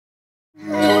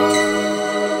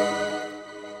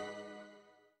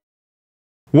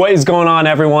What is going on,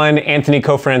 everyone? Anthony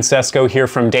Cofrancesco here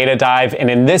from Data Dive, and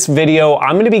in this video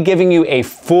I'm going to be giving you a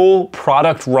full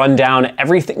product rundown,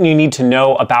 everything you need to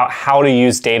know about how to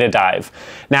use Data Dive.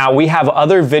 Now, we have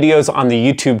other videos on the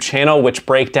YouTube channel which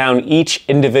break down each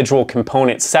individual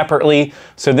component separately,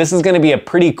 so this is going to be a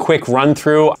pretty quick run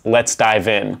through. Let's dive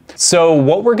in. So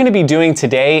what we're going to be doing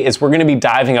today is we're going to be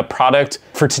diving a product.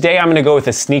 For today I'm going to go with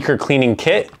a sneaker cleaning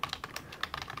kit.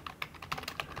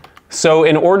 So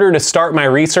in order to start my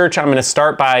research, I'm going to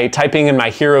start by typing in my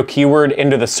hero keyword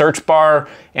into the search bar,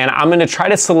 and I'm going to try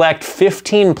to select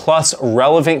 15 plus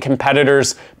relevant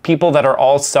competitors, people that are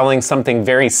all selling something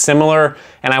very similar.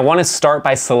 And I want to start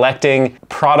by selecting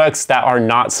products that are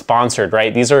not sponsored,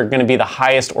 right? These are going to be the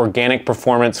highest organic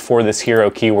performance for this hero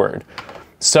keyword.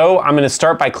 So I'm going to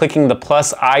start by clicking the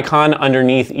plus icon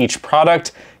underneath each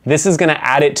product. This is going to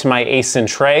add it to my ASIN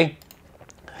tray.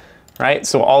 Right,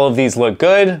 so all of these look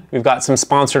good. We've got some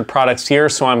sponsored products here,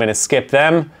 so I'm going to skip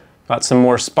them. Got some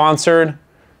more sponsored.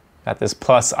 Got this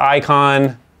plus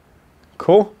icon.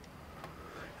 Cool.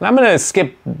 And I'm going to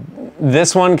skip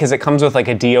this one because it comes with like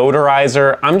a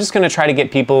deodorizer. I'm just going to try to get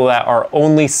people that are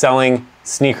only selling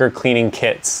sneaker cleaning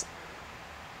kits.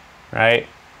 Right?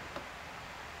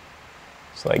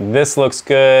 So like this looks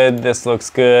good, this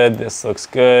looks good, this looks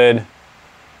good.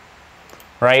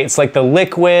 Right? It's like the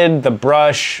liquid, the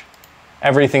brush,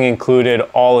 everything included,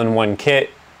 all in one kit.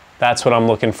 That's what I'm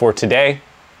looking for today.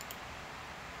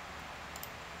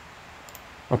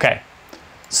 Okay,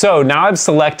 so now I've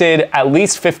selected at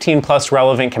least 15 plus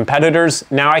relevant competitors.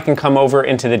 Now I can come over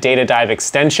into the Data Dive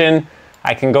extension.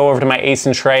 I can go over to my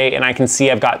ASIN tray and I can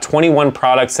see I've got 21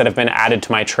 products that have been added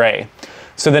to my tray.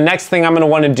 So the next thing I'm going to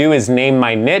want to do is name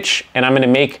my niche, and I'm going to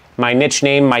make my niche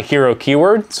name my hero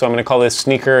keyword. So I'm going to call this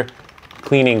sneaker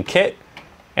cleaning kit,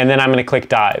 and then I'm going to click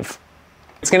dive.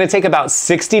 It's going to take about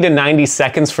 60 to 90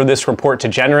 seconds for this report to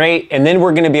generate, and then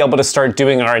we're going to be able to start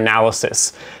doing our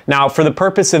analysis. Now, for the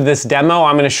purpose of this demo,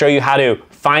 I'm going to show you how to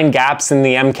find gaps in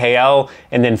the MKL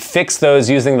and then fix those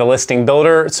using the listing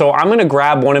builder. So I'm going to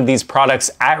grab one of these products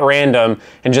at random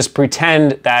and just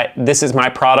pretend that this is my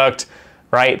product,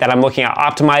 right? That I'm looking at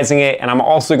optimizing it, and I'm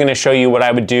also going to show you what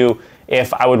I would do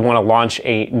if I would want to launch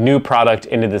a new product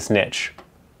into this niche.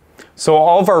 So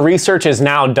all of our research is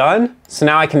now done. So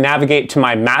now I can navigate to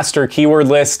my master keyword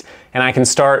list and I can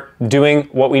start doing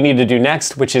what we need to do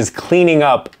next, which is cleaning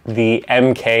up the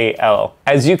MKL.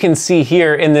 As you can see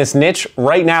here in this niche,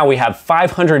 right now we have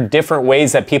 500 different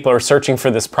ways that people are searching for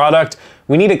this product.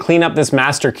 We need to clean up this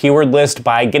master keyword list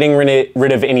by getting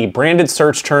rid of any branded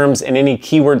search terms and any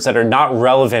keywords that are not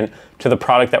relevant to the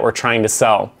product that we're trying to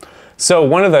sell. So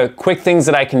one of the quick things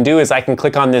that I can do is I can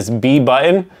click on this B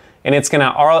button, and it's going to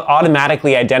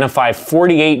automatically identify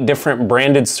 48 different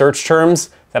branded search terms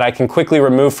that I can quickly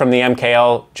remove from the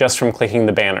MKL just from clicking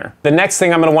the banner. The next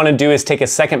thing I'm going to want to do is take a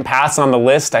second pass on the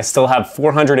list. I still have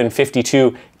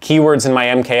 452 keywords in my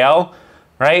MKL,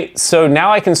 right? So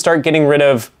now I can start getting rid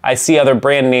of, I see other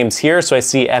brand names here. So I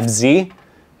see FZ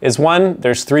is one.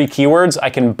 There's 3 keywords.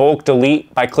 I can bulk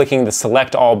delete by clicking the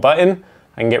select all button.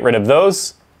 I can get rid of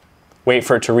those, wait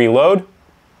for it to reload.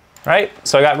 Right,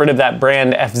 so I got rid of that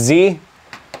brand FZ,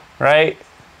 right?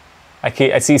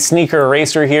 I see sneaker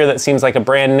eraser here that seems like a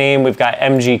brand name. We've got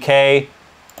MGK.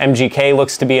 MGK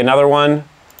looks to be another one.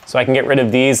 So I can get rid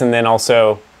of these and then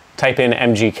also type in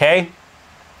MGK.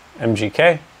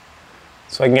 MGK.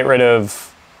 So I can get rid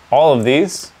of all of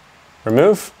these,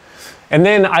 remove. And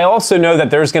then I also know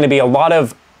that there's going to be a lot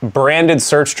of branded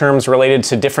search terms related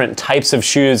to different types of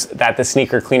shoes that the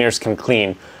sneaker cleaners can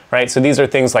clean, right? So these are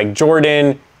things like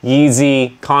Jordan,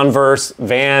 Yeezy, Converse,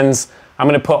 Vans. I'm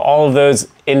going to put all of those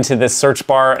into this search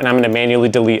bar and I'm going to manually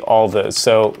delete all of those.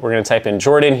 So we're going to type in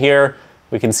Jordan here.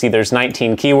 We can see there's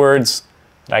 19 keywords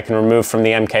that I can remove from the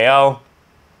MKL.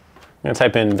 I'm going to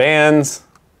type in Vans.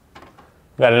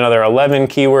 We've got another 11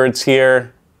 keywords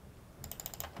here.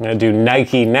 I'm going to do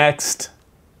Nike next.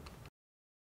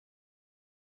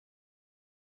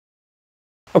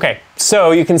 Okay,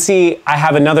 so you can see I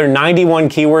have another 91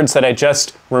 keywords that I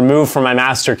just removed from my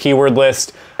master keyword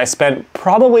list. I spent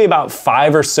probably about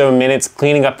 5 or so minutes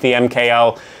cleaning up the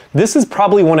MKL. This is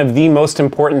probably one of the most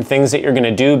important things that you're going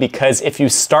to do, because if you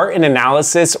start an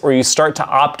analysis or you start to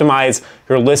optimize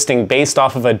your listing based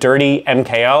off of a dirty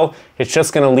MKL, it's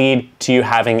just going to lead to you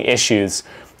having issues.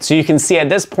 So you can see at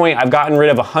this point, I've gotten rid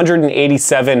of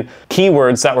 187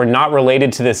 keywords that were not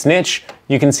related to this niche.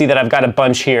 You can see that I've got a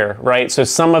bunch here, right? So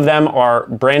some of them are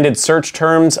branded search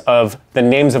terms of the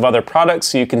names of other products.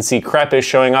 So you can see Crep is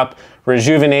showing up,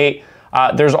 Rejuvenate.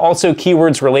 There's also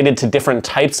keywords related to different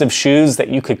types of shoes that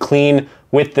you could clean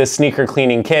with the sneaker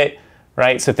cleaning kit,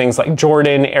 right? So things like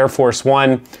Jordan, Air Force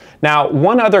One. Now,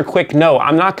 one other quick note,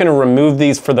 I'm not gonna remove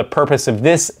these for the purpose of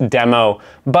this demo,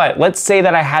 but let's say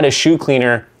that I had a shoe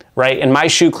cleaner, right? And my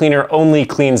shoe cleaner only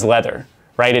cleans leather,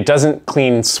 right? It doesn't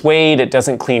clean suede, it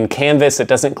doesn't clean canvas, it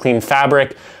doesn't clean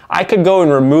fabric. I could go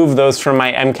and remove those from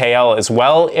my MKL as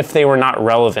well if they were not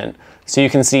relevant. So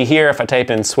you can see here, if I type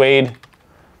in suede,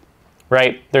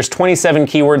 right? There's 27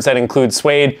 keywords that include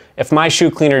suede. If my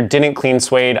shoe cleaner didn't clean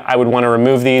suede, I would want to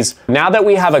remove these. Now that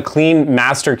we have a clean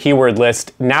master keyword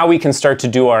list, now we can start to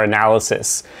do our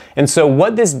analysis. And so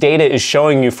what this data is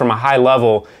showing you from a high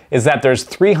level is that there's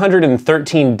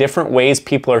 313 different ways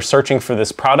people are searching for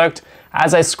this product.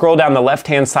 As I scroll down the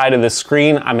left-hand side of the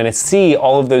screen, I'm going to see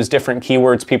all of those different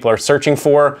keywords people are searching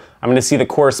for. I'm going to see the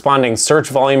corresponding search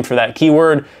volume for that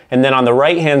keyword. And then on the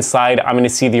right-hand side, I'm going to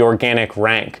see the organic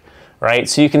rank. Right?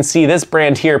 So you can see this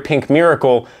brand here, Pink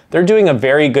Miracle, they're doing a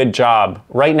very good job.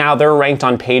 Right now, they're ranked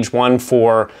on page 1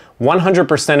 for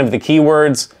 100% of the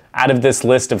keywords out of this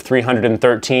list of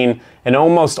 313, and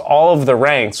almost all of the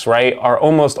ranks, right, are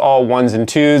almost all 1s and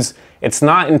 2s. It's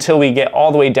not until we get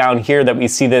all the way down here that we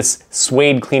see this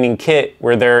suede cleaning kit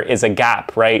where there is a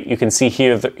gap, right? You can see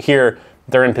here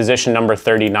they're in position number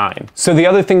 39. So the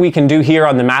other thing we can do here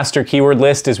on the master keyword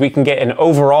list is we can get an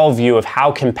overall view of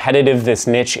how competitive this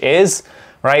niche is,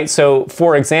 right? So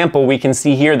for example, we can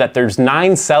see here that there's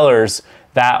 9 sellers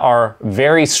that are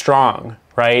very strong,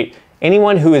 right?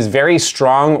 Anyone who is very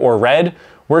strong or red,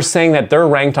 we're saying that they're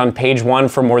ranked on page 1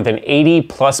 for more than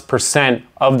 80+%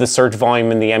 of the search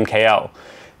volume in the MKL.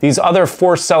 These other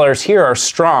 4 sellers here are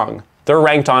strong. They're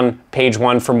ranked on page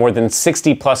 1 for more than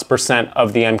 60+%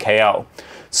 of the MKL.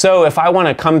 So if I want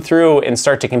to come through and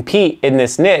start to compete in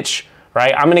this niche,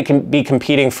 right, I'm going to be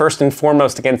competing first and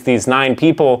foremost against these 9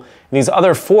 people. And these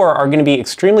other 4 are going to be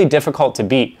extremely difficult to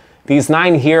beat. These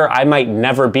 9 here, I might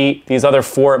never beat. These other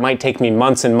 4, it might take me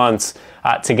months and months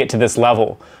to get to this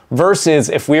level. Versus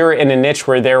if we were in a niche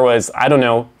where there was, I don't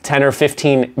know, 10 or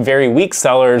 15 very weak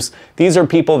sellers, these are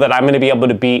people that I'm going to be able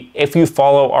to beat if you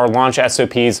follow our launch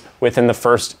SOPs within the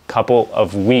first couple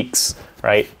of weeks,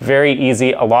 right? Very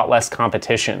easy, a lot less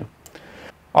competition.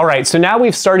 All right, so now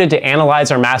we've started to analyze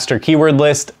our master keyword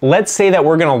list. Let's say that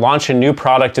we're going to launch a new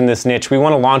product in this niche. We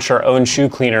want to launch our own shoe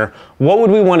cleaner. What would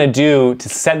we want to do to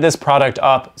set this product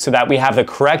up so that we have the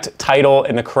correct title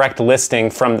and the correct listing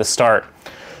from the start?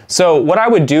 So what I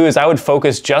would do is I would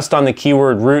focus just on the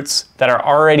keyword roots that are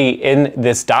already in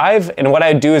this dive. And what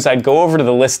I'd do is I'd go over to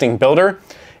the listing builder.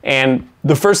 And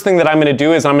the first thing that I'm going to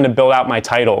do is I'm going to build out my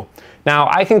title. Now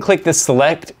I can click this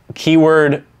select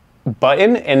keyword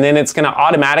button, and then it's going to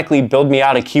automatically build me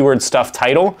out a keyword stuff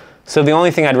title. So the only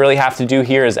thing I'd really have to do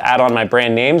here is add on my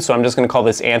brand name. So I'm just going to call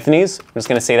this Anthony's. I'm just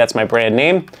going to say that's my brand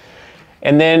name.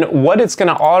 And then what it's going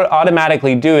to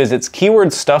automatically do is it's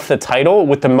keyword stuff the title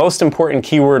with the most important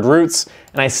keyword roots,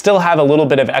 and I still have a little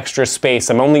bit of extra space.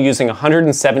 I'm only using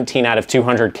 117 out of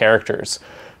 200 characters.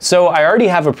 So I already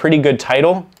have a pretty good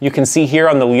title. You can see here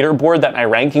on the leaderboard that my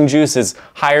ranking juice is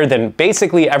higher than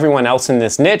basically everyone else in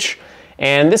this niche.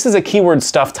 And this is a keyword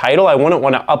stuff title. I wouldn't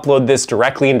want to upload this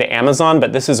directly into Amazon,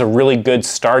 but this is a really good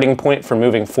starting point for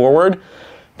moving forward.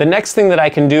 The next thing that I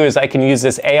can do is I can use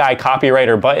this AI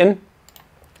copywriter button,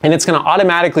 and it's going to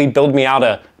automatically build me out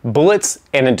a bullets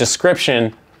and a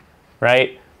description,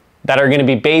 right, that are going to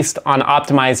be based on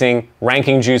optimizing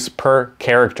ranking juice per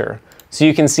character. So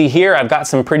you can see here I've got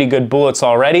some pretty good bullets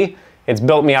already. It's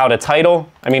built me out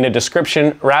a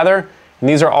description rather, and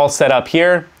these are all set up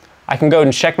here. I can go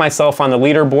and check myself on the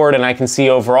leaderboard, and I can see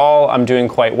overall I'm doing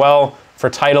quite well. For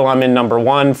title, I'm in number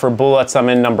 1. For bullets, I'm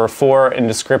in number 4, and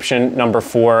description, number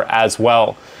 4 as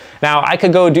well. Now, I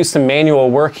could go do some manual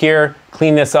work here,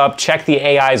 clean this up, check the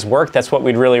AI's work. That's what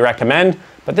we'd really recommend,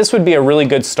 but this would be a really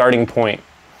good starting point.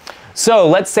 So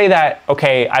let's say that,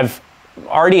 okay, I've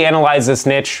already analyzed this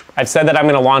niche. I've said that I'm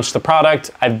going to launch the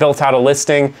product. I've built out a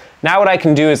listing. Now what I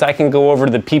can do is I can go over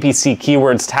to the PPC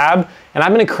Keywords tab, and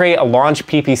I'm going to create a launch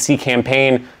PPC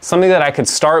campaign, something that I could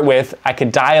start with. I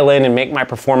could dial in and make my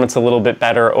performance a little bit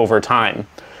better over time.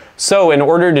 So in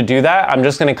order to do that, I'm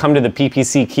just going to come to the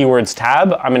PPC Keywords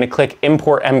tab. I'm going to click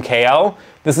Import MKL.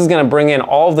 This is going to bring in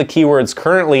all of the keywords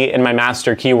currently in my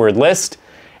master keyword list.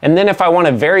 And then if I want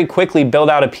to very quickly build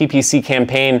out a PPC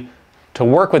campaign to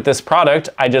work with this product,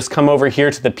 I just come over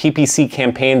here to the PPC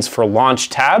Campaigns for Launch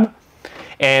tab.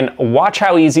 And watch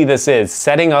how easy this is,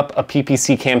 setting up a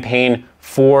PPC campaign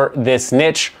for this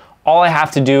niche. All I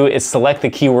have to do is select the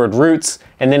keyword roots,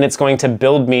 and then it's going to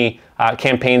build me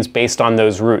campaigns based on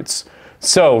those roots.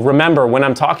 So remember, when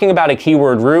I'm talking about a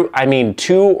keyword root, I mean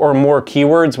 2 or more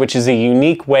keywords, which is a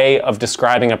unique way of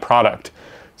describing a product.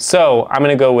 So I'm going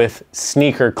to go with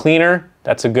sneaker cleaner.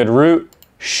 That's a good root.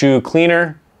 Shoe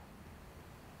cleaner.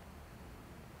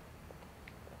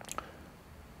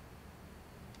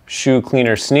 Shoe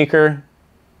cleaner sneaker.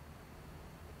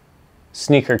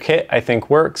 Sneaker kit, I think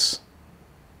works.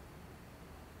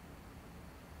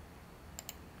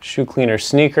 Shoe cleaner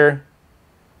sneaker.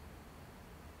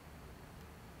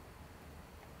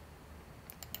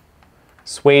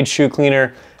 Suede shoe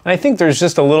cleaner. And I think there's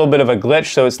just a little bit of a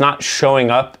glitch, so it's not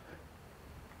showing up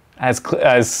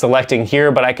as selecting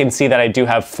here, but I can see that I do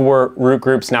have 4 root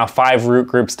groups, now 5 root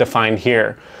groups defined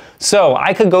here. So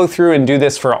I could go through and do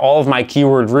this for all of my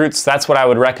keyword roots. That's what I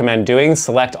would recommend doing.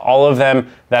 Select all of them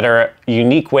that are a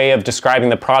unique way of describing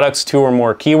the products, 2 or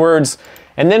more keywords.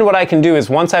 And then what I can do is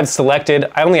once I've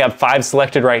selected, I only have 5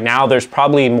 selected right now. There's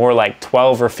probably more like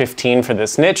 12 or 15 for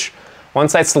this niche.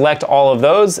 Once I select all of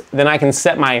those, then I can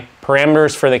set my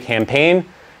parameters for the campaign.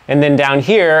 And then down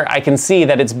here, I can see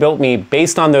that it's built me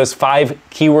based on those 5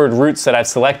 keyword roots that I've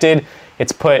selected.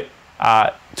 It's put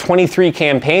 23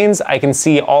 campaigns. I can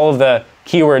see all of the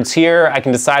keywords here. I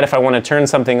can decide if I want to turn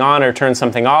something on or turn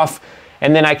something off.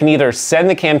 And then I can either send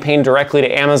the campaign directly to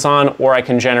Amazon or I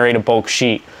can generate a bulk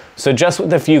sheet. So just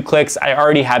with a few clicks, I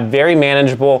already have very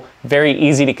manageable, very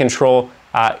easy to control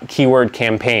keyword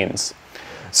campaigns.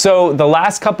 So the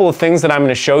last couple of things that I'm going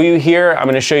to show you here, I'm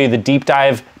going to show you the deep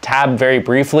dive tab very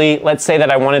briefly. Let's say that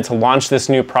I wanted to launch this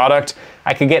new product.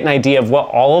 I could get an idea of what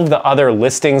all of the other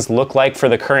listings look like for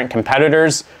the current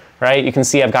competitors, right? You can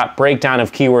see I've got breakdown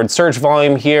of keyword search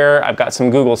volume here. I've got some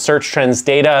Google search trends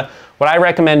data. What I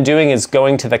recommend doing is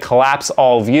going to the collapse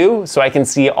all view so I can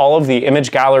see all of the image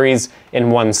galleries in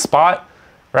one spot,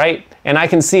 right? And I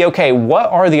can see, okay, what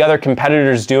are the other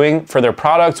competitors doing for their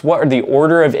products? What are the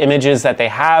order of images that they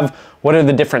have? What are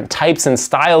the different types and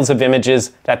styles of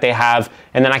images that they have?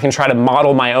 And then I can try to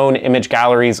model my own image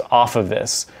galleries off of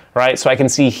this, right? So I can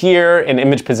see here in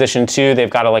image position 2, they've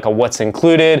got like a what's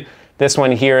included. This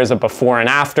one here is a before and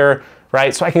after,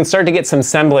 right? So I can start to get some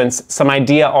semblance, some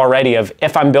idea already of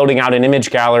if I'm building out an image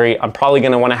gallery, I'm probably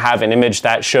gonna wanna have an image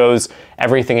that shows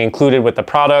everything included with the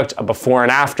product, a before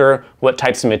and after, what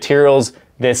types of materials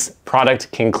this product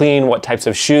can clean, what types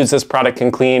of shoes this product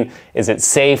can clean, is it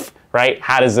safe, right?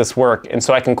 How does this work? And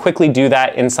so I can quickly do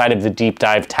that inside of the deep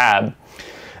dive tab.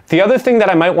 The other thing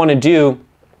that I might wanna do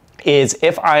is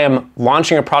if I am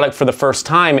launching a product for the first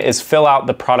time is fill out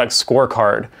the product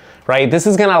scorecard. Right? This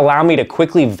is going to allow me to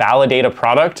quickly validate a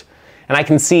product, and I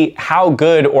can see how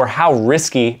good or how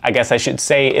risky, I guess I should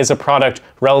say, is a product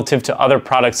relative to other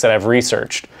products that I've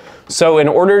researched. So in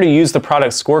order to use the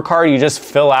product scorecard, you just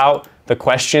fill out the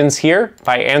questions here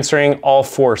by answering all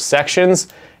 4 sections.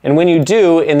 And when you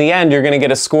do, in the end, you're going to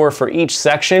get a score for each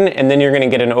section, and then you're going to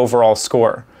get an overall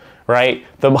score, right?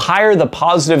 The higher the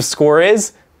positive score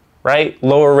is, right,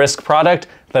 lower risk product,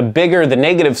 the bigger the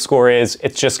negative score is,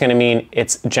 it's just gonna mean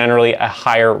it's generally a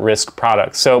higher risk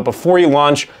product. So before you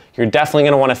launch, you're definitely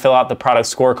gonna wanna fill out the product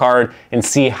scorecard and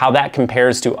see how that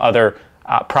compares to other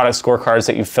product scorecards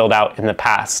that you've filled out in the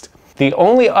past. The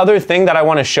only other thing that I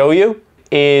wanna show you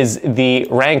is the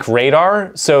rank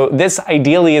radar. So this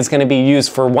ideally is gonna be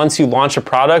used for once you launch a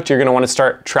product, you're gonna wanna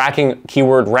start tracking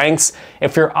keyword ranks.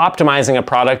 If you're optimizing a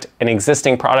product, an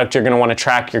existing product, you're gonna wanna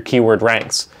track your keyword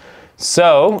ranks.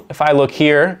 So if I look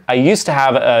here, I used to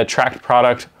have a tracked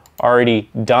product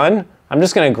already done. I'm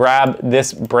just gonna grab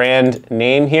this brand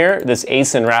name here, this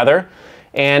ASIN rather,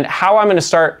 and how I'm gonna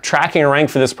start tracking a rank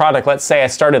for this product. Let's say I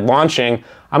started launching,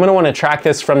 I'm gonna wanna track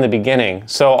this from the beginning.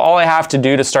 So all I have to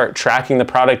do to start tracking the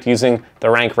product using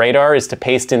the rank radar is to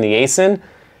paste in the ASIN.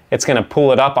 It's gonna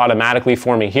pull it up automatically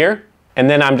for me here. And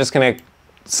then I'm just gonna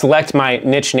select my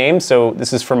niche name. So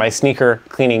this is for my sneaker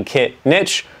cleaning kit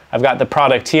niche. I've got the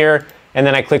product here, and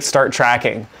then I click Start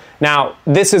Tracking. Now,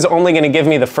 this is only gonna give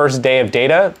me the first day of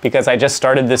data because I just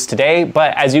started this today,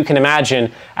 but as you can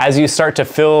imagine, as you start to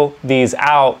fill these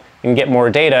out and get more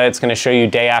data, it's gonna show you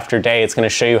day after day, it's gonna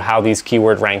show you how these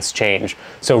keyword ranks change.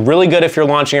 So really good if you're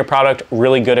launching a product,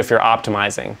 really good if you're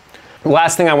optimizing. The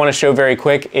last thing I wanna show very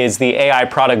quick is the AI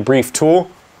product brief tool.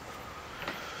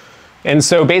 And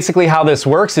so basically how this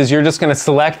works is you're just gonna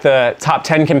select the top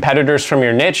 10 competitors from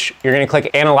your niche. You're gonna click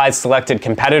Analyze Selected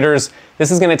Competitors. This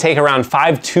is gonna take around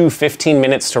 5 to 15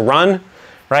 minutes to run,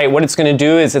 right? What it's gonna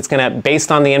do is it's gonna,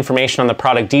 based on the information on the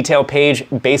product detail page,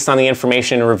 based on the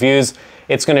information in reviews,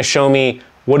 it's gonna show me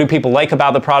what do people like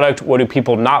about the product, what do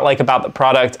people not like about the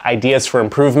product, ideas for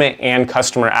improvement, and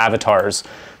customer avatars.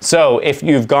 So if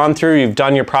you've gone through, you've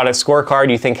done your product scorecard,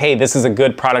 you think, hey, this is a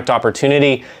good product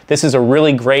opportunity, this is a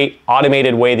really great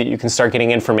automated way that you can start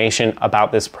getting information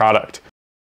about this product.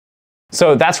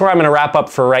 So that's where I'm going to wrap up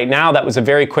for right now. That was a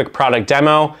very quick product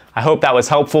demo. I hope that was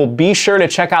helpful. Be sure to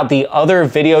check out the other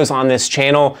videos on this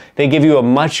channel. They give you a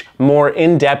much more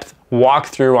in-depth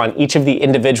walkthrough on each of the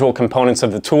individual components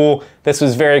of the tool. This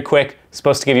was very quick,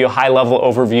 supposed to give you a high-level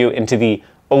overview into the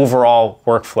overall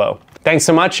workflow. Thanks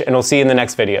so much, and we'll see you in the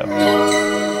next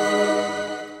video.